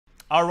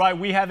All right,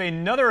 we have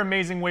another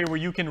amazing way where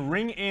you can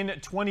ring in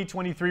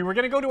 2023. We're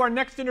going to go to our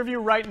next interview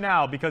right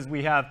now because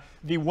we have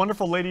the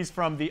wonderful ladies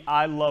from the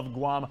I Love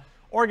Guam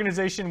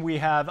organization. We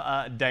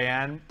have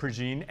Diane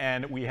Prigine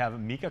and we have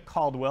Mika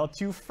Caldwell,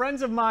 two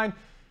friends of mine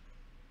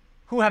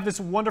who have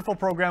this wonderful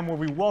program where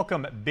we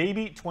welcome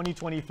Baby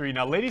 2023.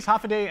 Now, ladies,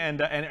 Hafaday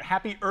and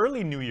happy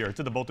early New Year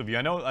to the both of you.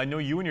 I know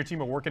you and your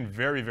team are working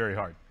very, very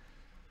hard.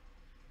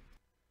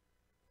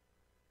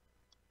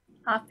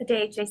 Half the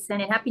day, Jason,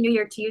 and Happy New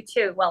Year to you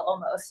too. Well,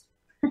 almost.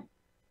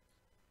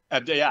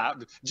 Yeah,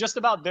 just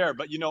about there.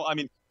 But, I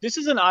mean, this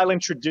is an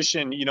island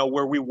tradition,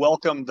 where we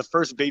welcome the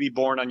first baby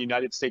born on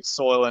United States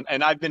soil.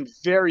 And I've been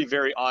very,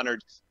 very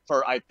honored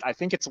for, I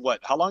think it's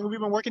how long have we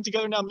been working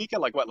together now, Mika?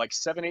 Like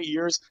 7, 8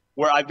 years,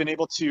 where I've been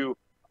able to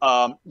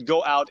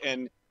go out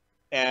and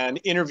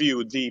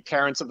interview the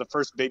parents of the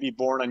first baby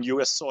born on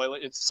U.S. soil.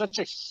 It's such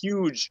a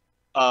huge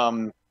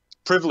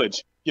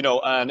privilege,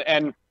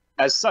 and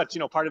as such,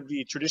 part of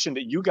the tradition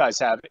that you guys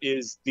have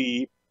is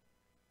the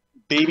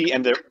baby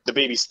and the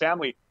baby's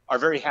family are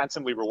very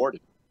handsomely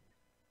rewarded.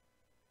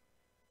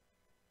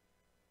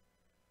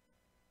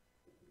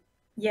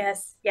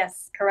 Yes,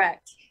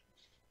 correct.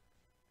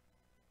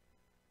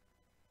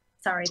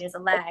 Sorry, there's a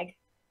lag.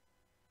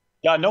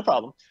 Yeah, no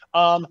problem.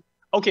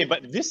 Okay,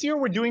 but this year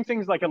we're doing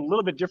things like a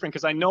little bit different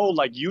because I know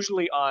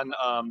usually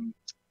on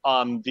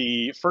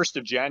the 1st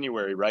of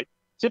January, right?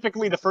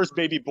 Typically, the first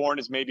baby born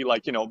is maybe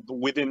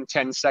within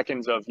 10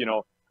 seconds of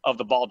of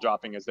the ball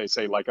dropping, as they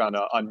say,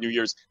 on New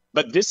Year's.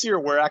 But this year,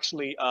 we're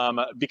actually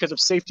because of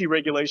safety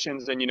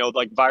regulations and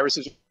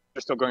viruses are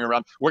still going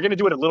around, we're going to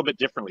do it a little bit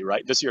differently,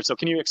 right? This year. So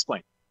can you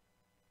explain?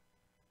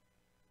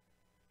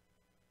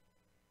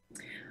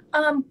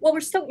 Well,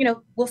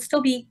 we'll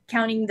still be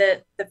counting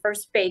the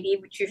first baby,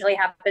 which usually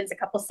happens a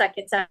couple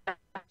seconds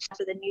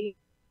after the New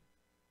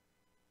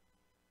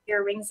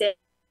Year rings in.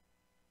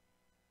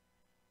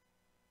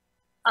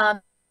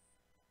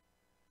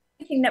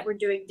 Thing that we're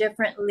doing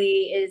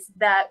differently is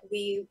that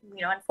we,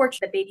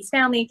 unfortunately, the baby's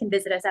family can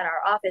visit us at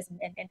our office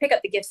and pick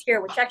up the gifts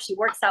here, which actually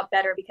works out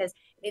better because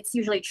it's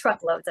usually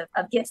truckloads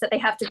of gifts that they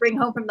have to bring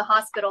home from the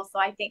hospital. So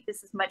I think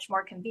this is much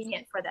more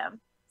convenient for them.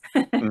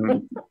 Mm-hmm.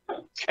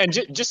 And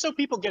just so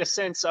people get a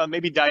sense,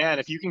 maybe Diane,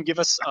 if you can give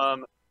us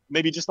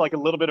maybe just a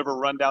little bit of a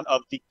rundown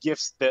of the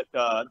gifts that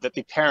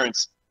the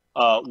parents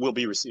will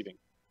be receiving.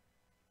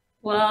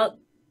 Well,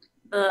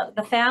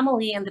 the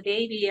family and the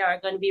baby are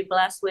going to be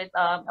blessed with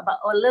about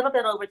a little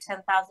bit over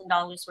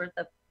 $10,000 worth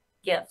of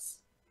gifts.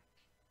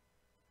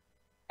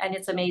 And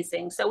it's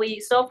amazing. So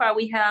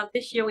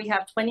this year we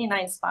have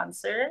 29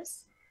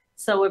 sponsors.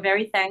 So we're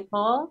very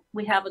thankful.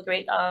 We have a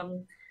great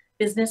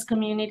business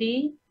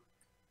community.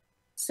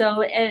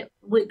 So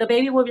the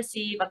baby will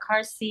receive a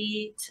car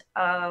seat,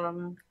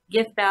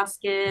 gift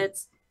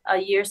baskets, a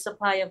year's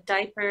supply of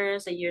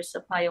diapers, a year's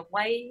supply of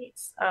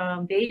wipes,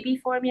 baby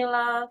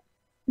formula.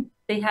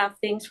 They have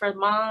things for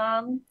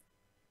mom.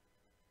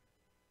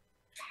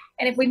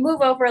 And if we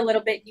move over a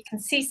little bit, you can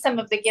see some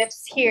of the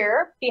gifts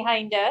here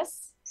behind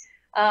us.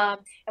 And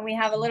we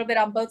have a little bit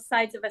on both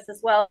sides of us as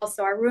well.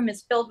 So our room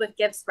is filled with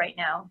gifts right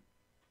now.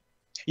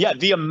 Yeah,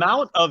 the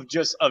amount of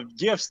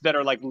gifts that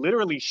are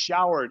literally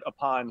showered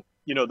upon,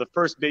 the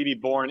first baby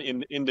born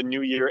in the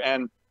new year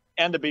and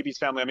the baby's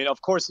family. I mean,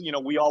 of course,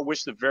 we all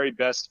wish the very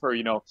best for,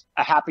 a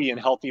happy and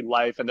healthy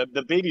life. And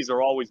the babies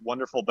are always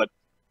wonderful, but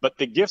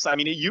the gifts, I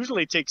mean, it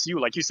usually takes you,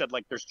 like you said,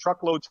 there's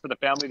truckloads for the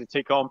family to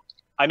take home.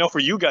 I know for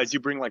you guys, you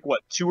bring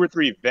 2 or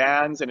 3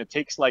 vans, and it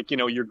takes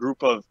your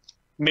group of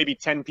maybe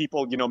 10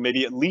 people,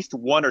 maybe at least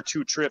 1 or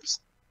 2 trips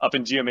up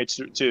in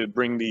GMH to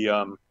bring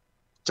to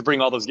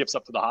bring all those gifts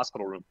up to the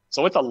hospital room.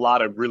 So it's a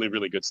lot of really,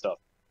 really good stuff.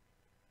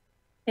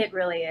 It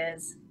really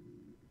is.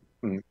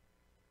 Mm-hmm.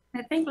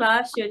 I think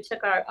last year it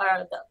took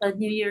the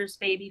New Year's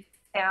baby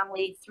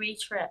family 3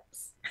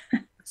 trips.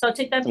 So it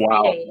took them 3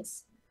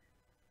 days.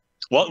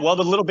 Well,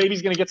 the little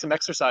baby's going to get some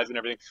exercise and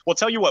everything. Well,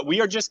 tell you what, we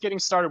are just getting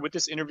started with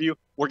this interview.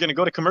 We're going to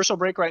go to commercial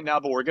break right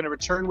now, but we're going to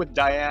return with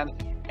Diane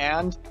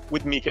and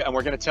with Mika, and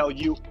we're going to tell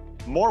you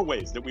more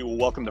ways that we will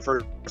welcome the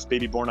first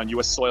baby born on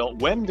U.S. soil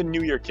when the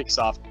new year kicks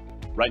off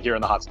right here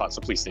on the Hotspot.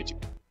 So please stay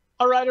tuned.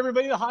 All right,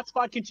 everybody, the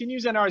Hotspot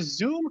continues, and our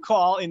Zoom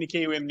call in the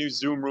KUAM News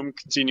Zoom room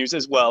continues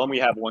as well. And we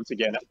have, once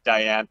again,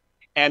 Diane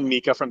and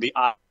Mika from the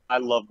I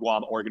Love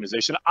Guam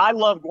organization. I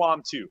love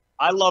Guam too.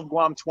 I love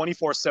Guam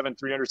 24/7,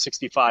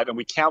 365, and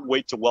we can't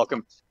wait to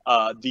welcome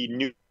the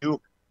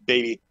new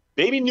baby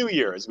New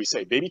Year, as we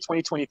say, baby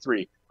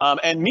 2023.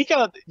 And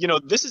Mika,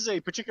 this is a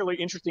particularly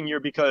interesting year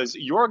because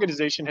your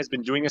organization has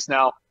been doing this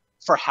now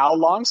for how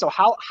long? So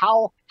how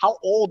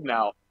old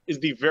now is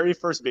the very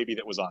first baby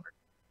that was honored?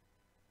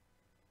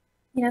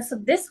 So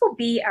this will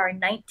be our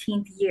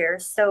 19th year.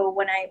 So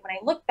when I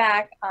look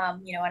back,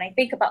 and I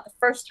think about the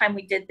first time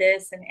we did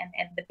this and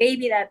the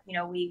baby that,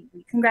 we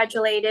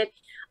congratulated,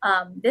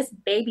 this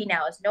baby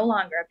now is no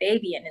longer a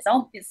baby and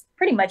is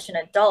pretty much an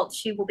adult.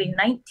 She will be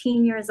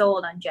 19 years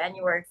old on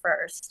January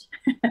 1st.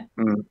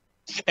 Mm.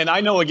 And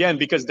I know, again,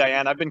 because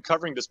Diane, I've been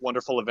covering this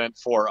wonderful event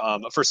for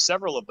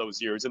several of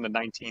those years in the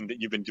 19 that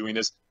you've been doing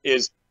this,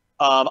 is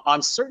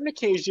On certain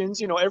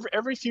occasions, you know,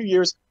 every few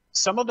years,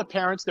 some of the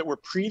parents that were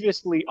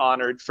previously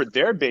honored for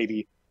their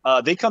baby,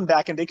 they come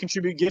back and they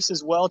contribute gifts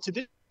as well to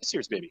this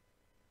year's baby.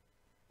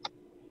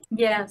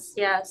 Yes,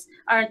 yes.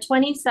 Our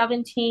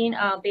 2017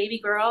 baby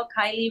girl,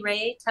 Kylie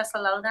Ray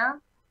Tessalona,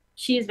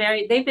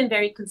 they've been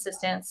very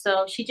consistent.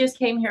 So she just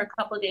came here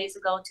a couple of days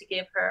ago to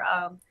give her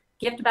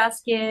gift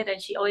basket,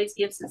 and she always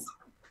gives us,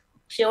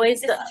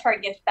 This is her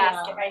gift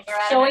basket, right?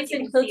 she always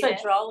includes a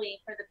drawing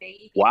for the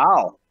baby.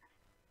 Wow.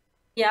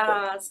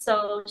 Yeah,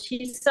 so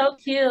she's so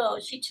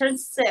cute. She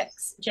turns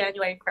 6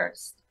 January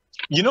 1st.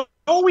 You know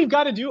what we've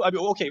got to do? I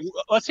mean, okay,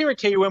 let's hear at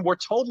KUM. We're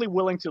totally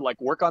willing to like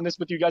work on this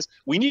with you guys.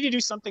 We need to do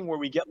something where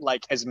we get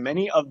like as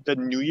many of the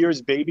New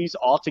Year's babies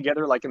all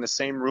together, like in the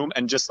same room,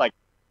 and just like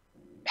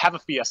have a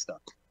fiesta,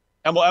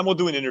 and we'll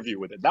do an interview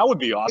with it. That would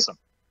be awesome.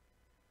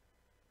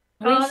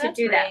 We should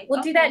do that.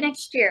 We'll do that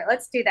next year.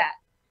 Let's do that.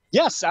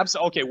 Yes,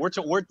 absolutely.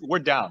 Okay, we're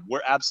down.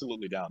 We're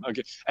absolutely down.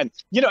 Okay, and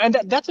you know, and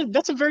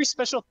that's a very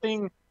special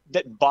thing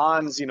that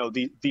bonds, you know,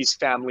 these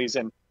families.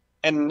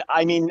 And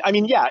I mean,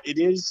 yeah, it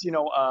is, you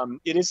know,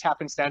 it is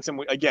happenstance, and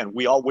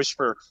we all wish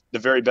for the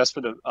very best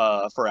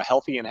for a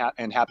healthy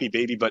and happy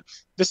baby. But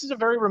this is a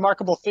very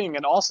remarkable thing,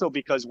 and also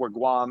because where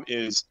Guam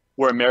is,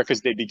 where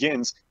America's Day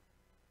begins,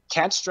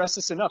 can't stress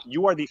this enough.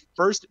 You are the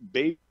first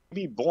baby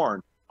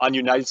born on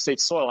United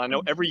States soil. I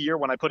know every year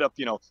when I put up,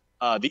 you know,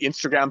 the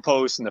Instagram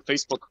posts and the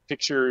Facebook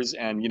pictures,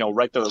 and you know,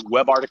 write the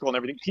web article and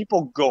everything,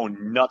 people go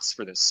nuts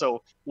for this.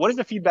 So, what has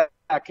the feedback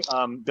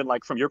been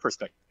like from your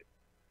perspective?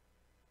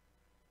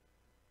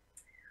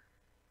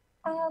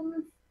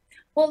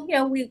 Well, you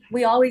know,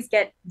 we always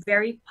get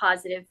very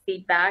positive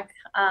feedback.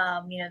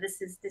 You know,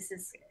 this is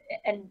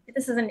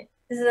an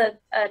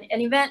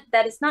event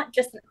that is not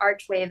just an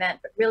Archway event,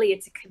 but really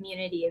it's a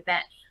community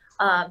event.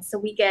 So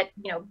we get,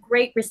 you know,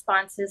 great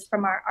responses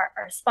from our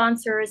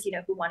sponsors, you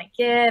know, who want to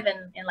give,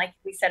 and like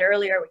we said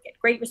earlier, we get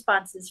great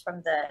responses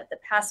from the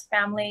past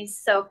families.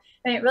 So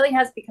I mean, it really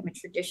has become a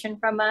tradition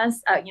from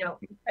us. You know,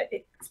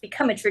 it's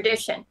become a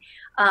tradition,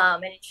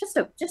 and it's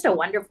just a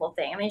wonderful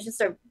thing. I mean, it's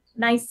a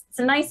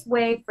nice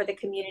way for the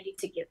community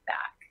to give back.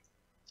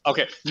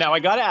 Okay, now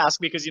I gotta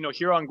ask, because you know,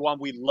 here on Guam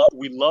we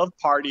love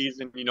parties,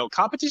 and you know,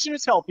 competition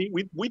is healthy.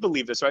 We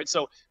believe this, right?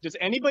 So does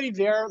anybody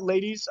there,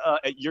 ladies,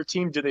 at your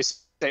team, do they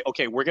say,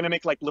 okay, we're gonna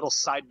make like little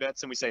side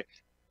bets, and we say,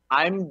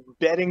 I'm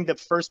betting the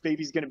first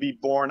baby's gonna be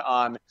born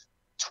on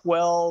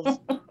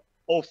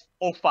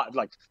 12:05,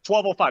 like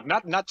 12:05,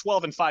 not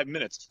 12 and 5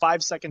 minutes,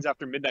 5 seconds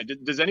after midnight.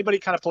 Does anybody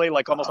kind of play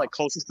like almost like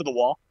closest to the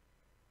wall?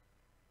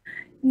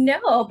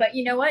 No, but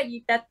you know what?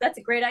 That's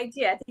a great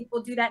idea. I think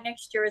we'll do that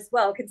next year as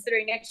well,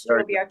 considering next year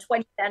will be our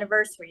 20th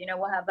anniversary. You know,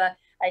 we'll have a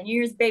New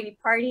Year's baby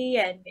party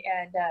and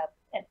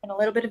a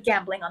little bit of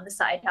gambling on the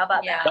side. How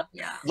about that?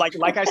 Yeah.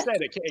 Like I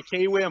said, at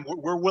KUM,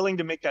 we're willing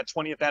to make that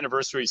 20th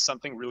anniversary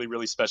something really,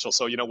 really special.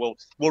 So, you know,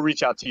 we'll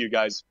reach out to you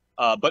guys,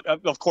 but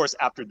of course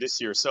after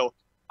this year. So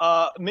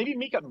maybe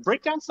Mika,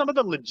 break down some of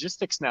the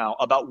logistics now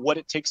about what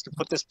it takes to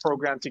put this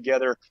program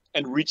together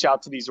and reach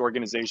out to these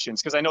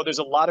organizations. Because I know there's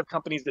a lot of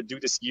companies that do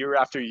this year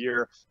after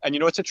year, and you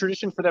know, it's a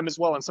tradition for them as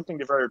well and something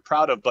they're very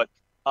proud of. But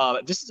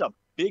this is a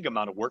big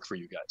amount of work for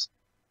you guys.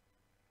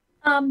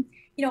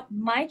 You know,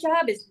 my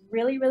job is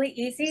really, really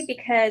easy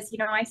because, you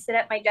know, I sit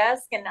at my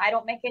desk and I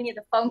don't make any of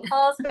the phone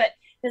calls, but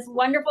this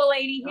wonderful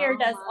lady here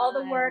does all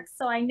the work.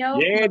 So I know.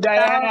 Yeah,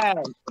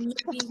 Diane.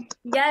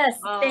 Yes,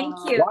 thank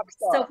you.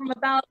 So from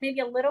about maybe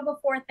a little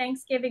before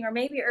Thanksgiving or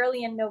maybe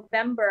early in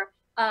November,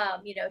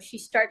 you know, she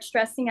starts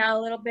stressing out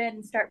a little bit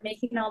and start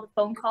making all the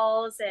phone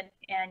calls and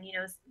you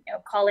know,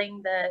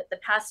 calling the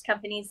past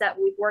companies that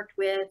we've worked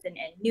with and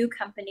new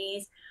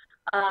companies.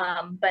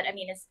 But I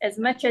mean, as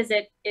much as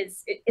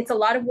it's a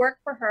lot of work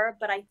for her,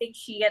 but I think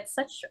she gets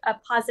such a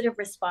positive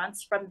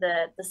response from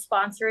the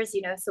sponsors,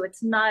 you know, so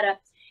it's not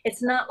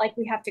like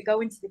we have to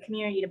go into the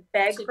community to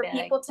beg for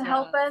people to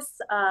help us.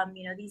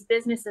 You know, these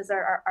businesses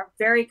are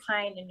very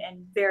kind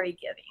and very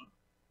giving.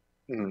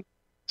 Mm-hmm.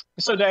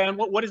 So Diane,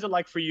 what is it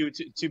like for you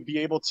to be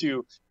able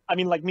to, I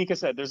mean, like Mika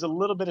said, there's a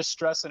little bit of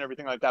stress and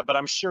everything like that, but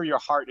I'm sure your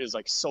heart is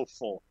like so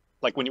full,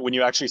 like when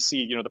you actually see,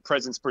 you know, the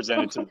presents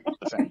presented to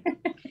the family.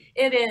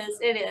 It is.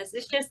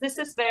 It's just, this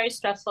is very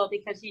stressful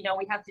because, you know,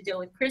 we have to deal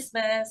with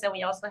Christmas and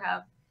we also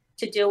have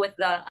to deal with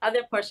the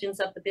other portions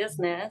of the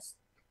business,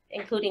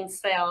 including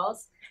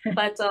sales.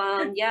 But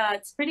yeah,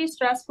 it's pretty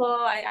stressful.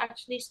 I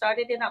actually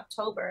started in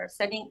October,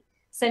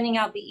 sending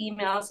out the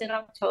emails in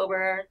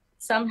October.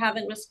 Some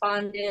haven't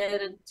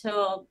responded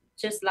until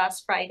just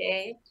last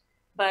Friday.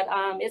 But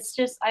it's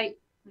just,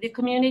 the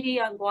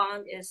community on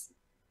Guam is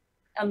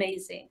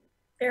amazing.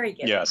 Very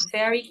good. Yes.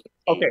 Very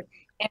good. Okay.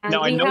 And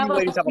now I know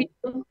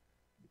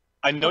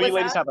you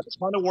ladies have a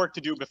ton of work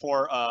to do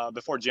before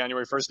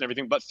January 1st and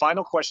everything. But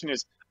final question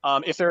is,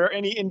 if there are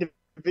any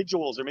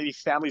individuals or maybe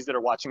families that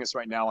are watching us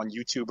right now on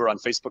YouTube or on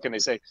Facebook, and they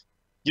say,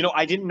 you know,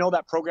 I didn't know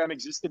that program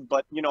existed,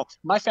 but you know,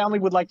 my family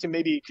would like to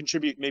maybe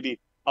contribute maybe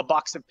a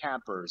box of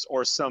Pampers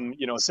or some,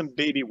 you know, some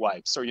baby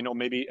wipes, or you know,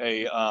 maybe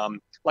a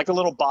like a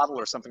little bottle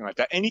or something like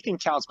that. Anything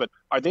counts. But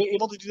are they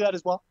able to do that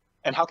as well?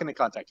 And how can they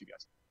contact you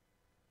guys?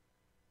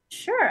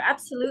 Sure,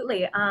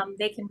 absolutely.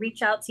 They can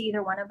reach out to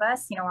either one of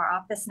us. You know, our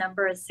office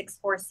number is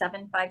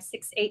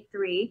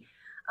 647-5683.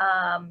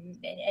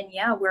 And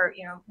yeah, we're,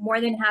 you know,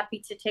 more than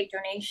happy to take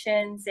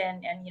donations,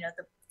 and you know,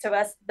 to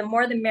us, the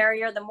more the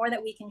merrier, the more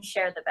that we can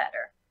share, the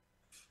better.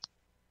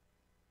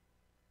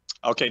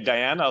 Okay,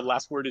 Diane,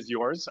 last word is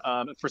yours.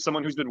 For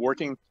someone who's been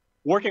working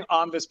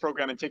on this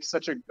program and takes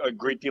such a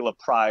great deal of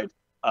pride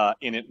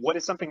in it, what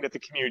is something that the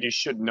community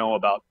should know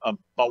about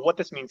what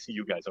this means to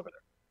you guys over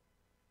there?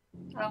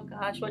 Oh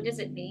gosh, what does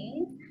it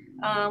mean?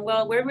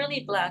 Well, we're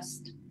really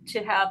blessed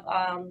to have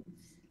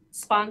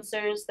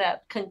sponsors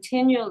that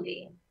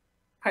continually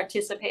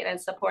participate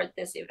and support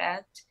this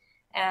event.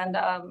 And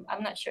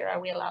I'm not sure, are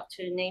we allowed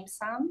to name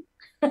some?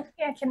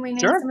 Yeah, can we name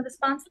Sure. some of the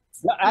sponsors?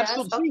 Yeah,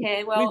 absolutely. Yes,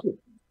 okay, well,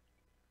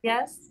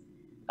 yes.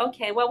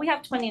 Okay, well, we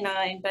have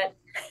 29, but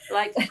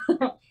like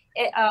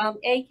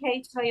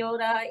AK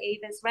Toyota,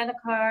 Avis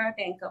Rent-A-Car,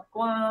 Bank of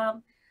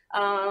Guam,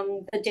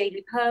 the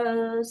Daily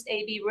Post,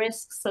 AB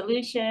Risk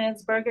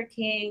Solutions, Burger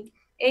King.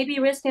 AB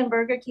Risk and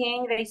Burger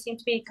King, they seem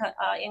to be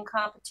in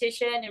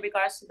competition in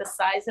regards to the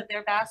size of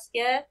their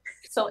basket.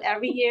 So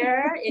every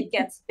year it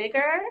gets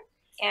bigger.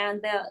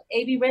 And the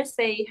AB Risk,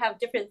 they have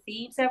different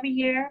themes every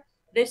year.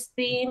 This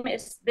theme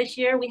is, this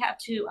year we have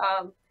to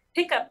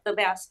pick up the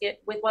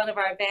basket with one of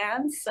our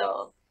vans.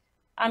 So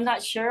I'm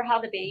not sure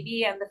how the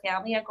baby and the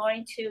family are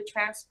going to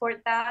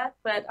transport that,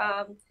 but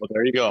well,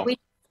 there you go.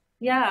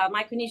 Yeah,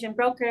 Micronesian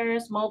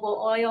Brokers, Mobil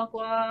Oil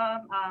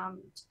Guam,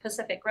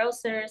 Pacific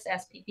Grocers,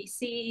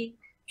 SPPC,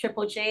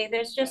 Triple J.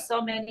 There's just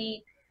so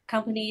many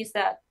companies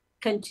that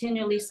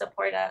continually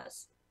support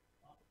us.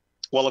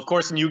 Well, of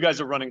course, and you guys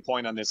are running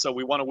point on this, so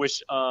we want to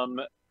wish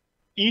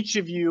each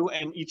of you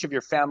and each of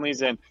your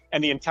families and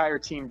the entire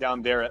team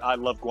down there at I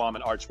Love Guam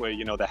and Archway,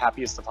 you know, the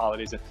happiest of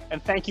holidays.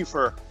 And thank you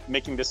for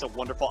making this a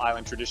wonderful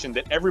island tradition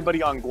that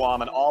everybody on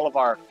Guam and all of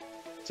our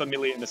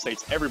familia in the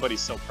States, everybody's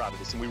so proud of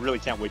this, and we really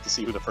can't wait to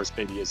see who the first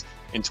baby is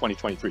in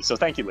 2023. So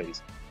thank you,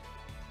 ladies.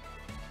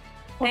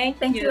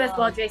 Thank you as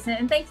well, Jason,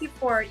 and thank you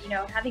for, you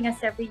know, having us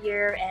every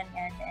year and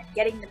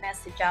getting the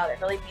message out. It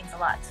really means a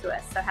lot to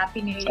us. So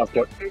happy New Year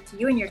to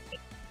you and your team.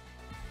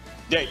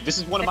 Yeah, this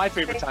is one of my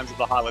favorite times of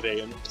the holiday,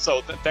 and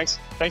so thanks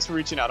for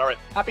reaching out. All right,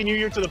 happy New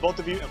Year to the both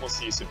of you, and we'll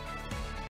see you soon.